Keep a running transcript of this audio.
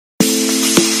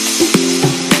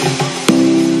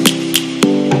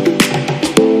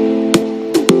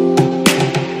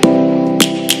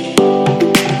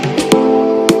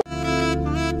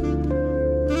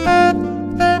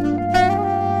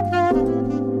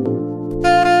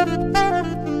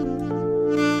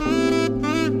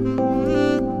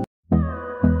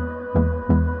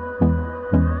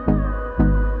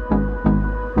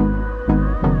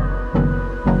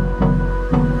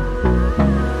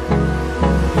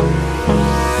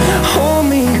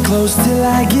close till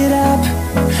I get up.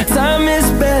 Time is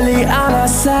barely on our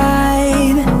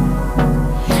side.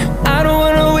 I don't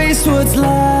wanna waste what's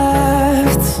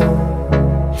left.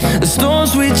 The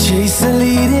storms we chase are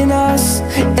leading us,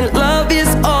 and love is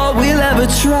all we'll ever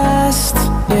trust.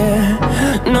 Yeah,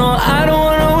 no, I don't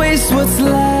wanna waste what's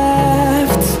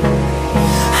left.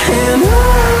 And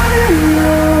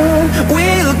on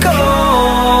we'll go,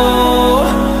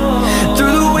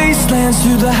 through the wastelands,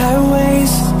 through the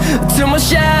highways, till my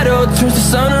shadow turns to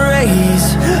sun rays.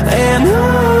 And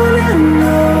on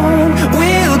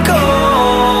we'll go,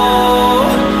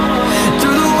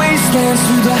 through the wastelands,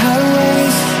 through the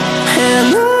highways,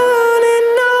 and on.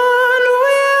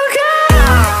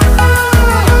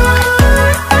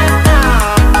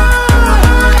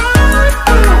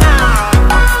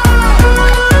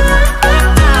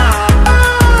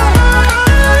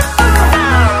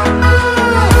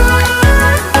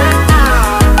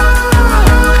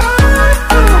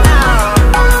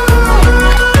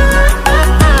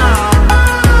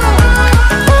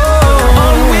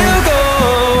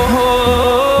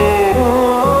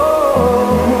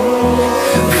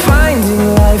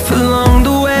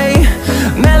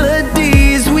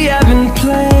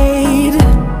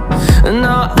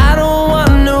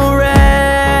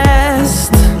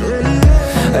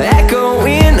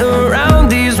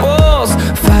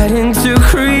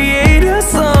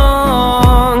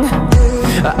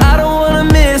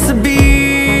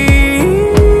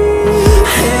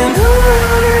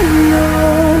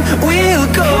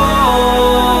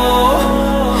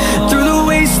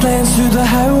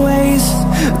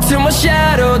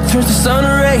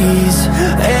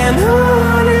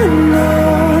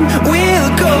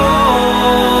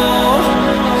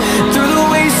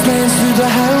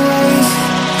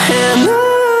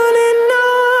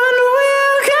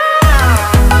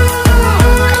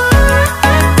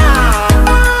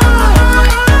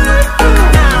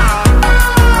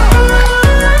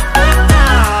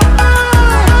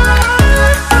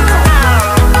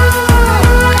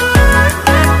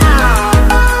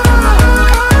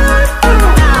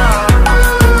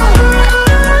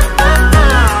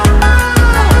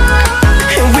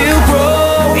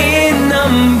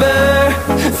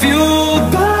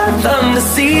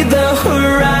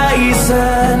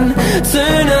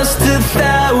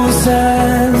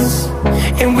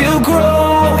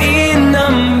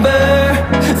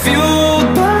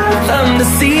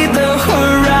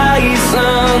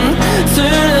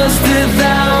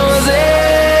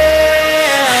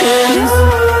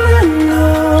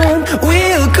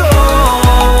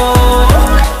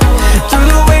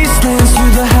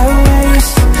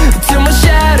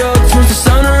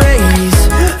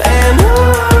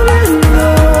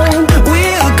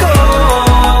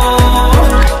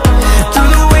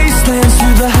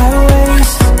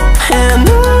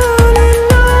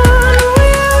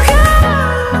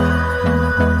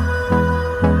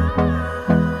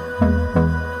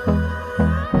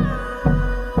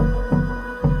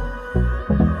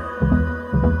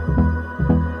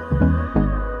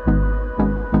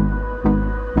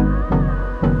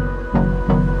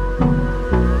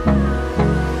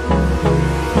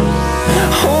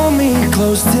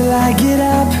 Till I get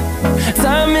up,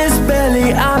 time is barely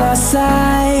on our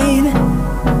side.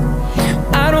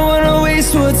 I don't wanna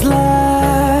waste what's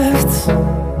left.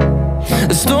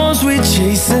 The storms we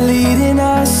chase are leading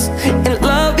us, and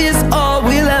love is all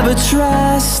we'll ever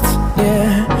trust.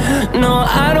 Yeah, no,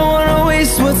 I don't wanna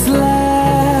waste what's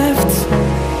left.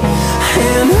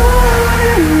 And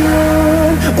on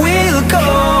we'll go,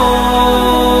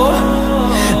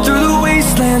 through the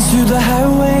wastelands, through the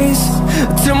highways,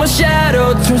 till my shadow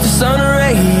turns to sun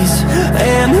rays.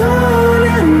 And on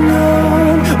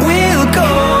we'll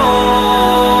go,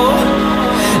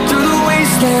 through the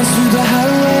wastelands, through the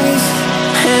highways,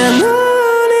 and on.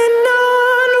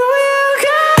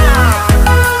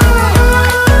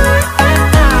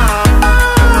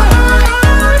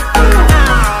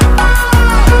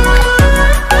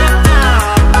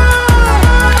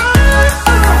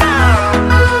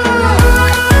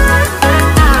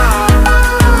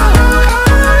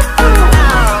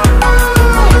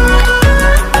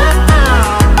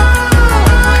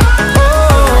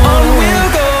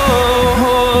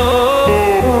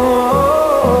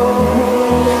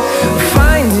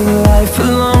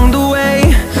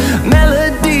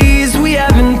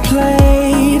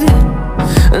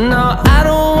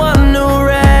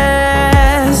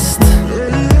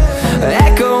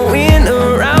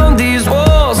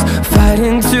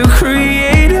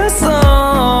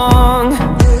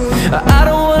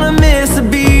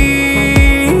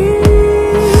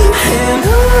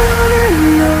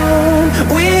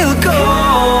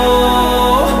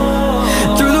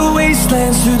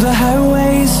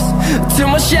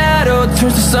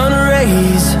 turns to sun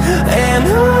rays, and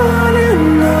on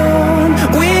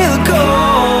we'll go,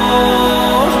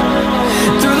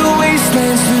 through the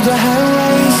wastelands, through the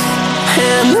highways,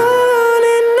 and on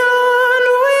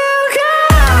we'll go.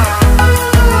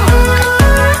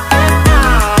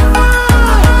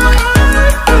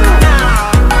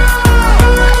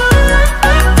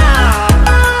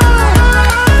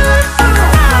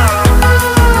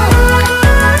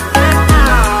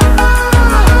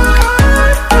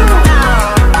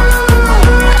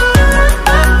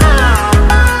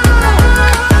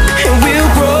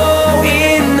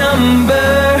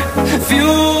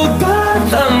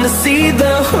 See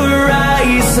the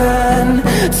horizon,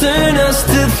 turn us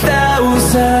to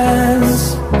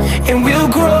thousands, and we'll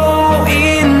grow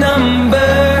in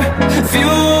number,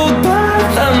 fueled by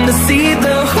them to see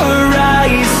the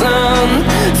horizon,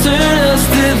 turn us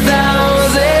to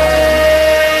thousands,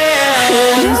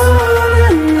 and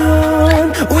on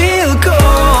we'll go,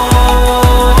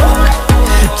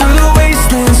 through the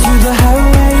wastelands, through the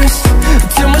highways,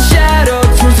 till my shadow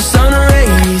turns to sun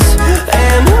rays,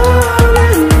 and on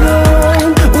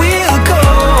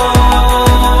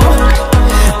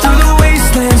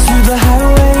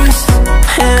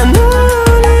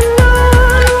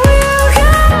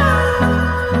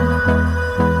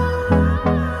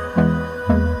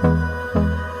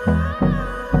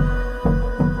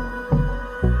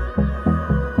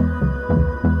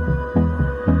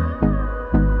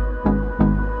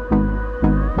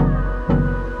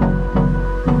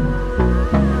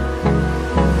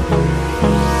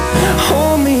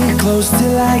close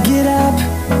till I get up.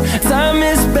 Time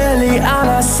is barely on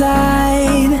our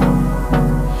side.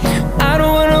 I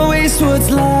don't wanna waste what's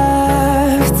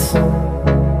left.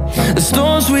 The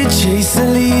storms we chase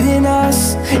are leading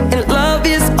us, and love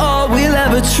is all we'll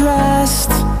ever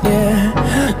trust. Yeah,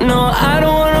 no, I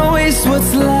don't wanna waste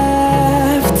what's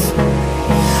left.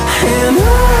 And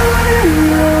on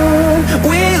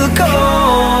we'll go,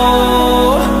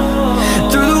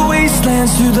 through the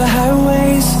wastelands, through the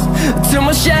highways, till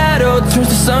my shadow turns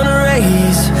to sun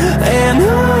rays, and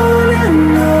on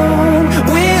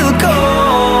we'll go,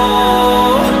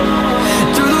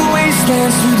 through the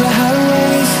wastelands, through the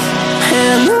highways,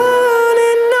 and on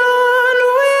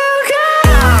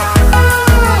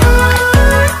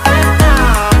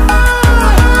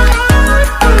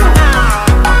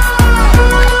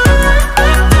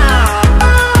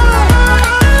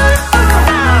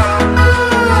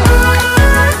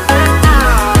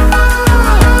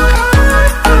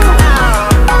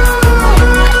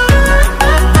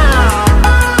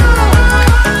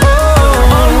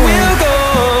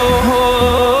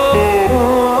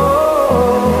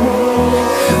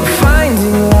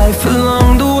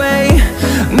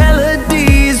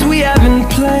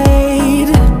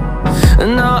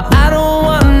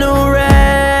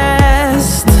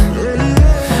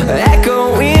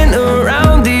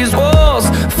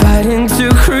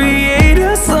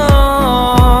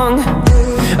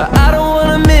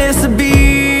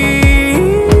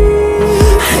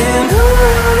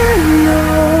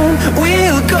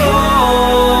we'll go.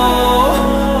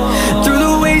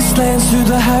 Through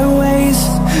the highways,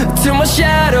 till my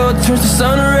shadow turns to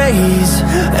sun rays,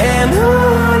 and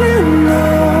on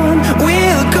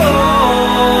we'll go,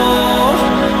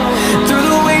 through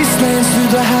the wastelands, through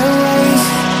the highways,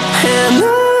 and on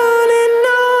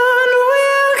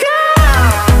we'll go.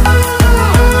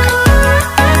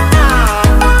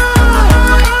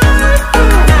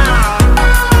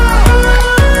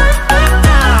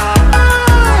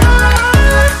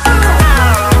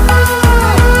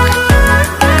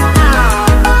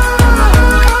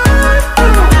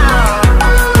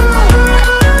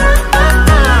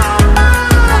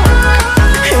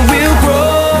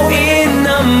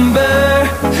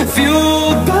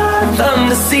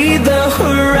 See the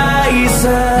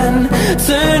horizon,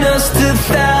 turn us to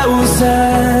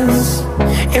thousands,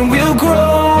 and we'll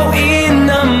grow in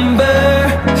number,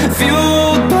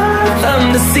 fueled by them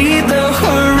to see the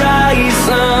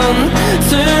horizon,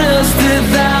 turn us to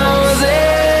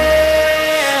thousands,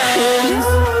 and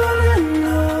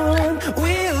on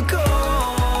we'll go,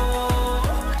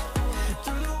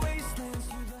 through the wastelands,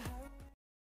 through the...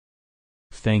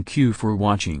 Thank you for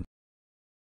watching.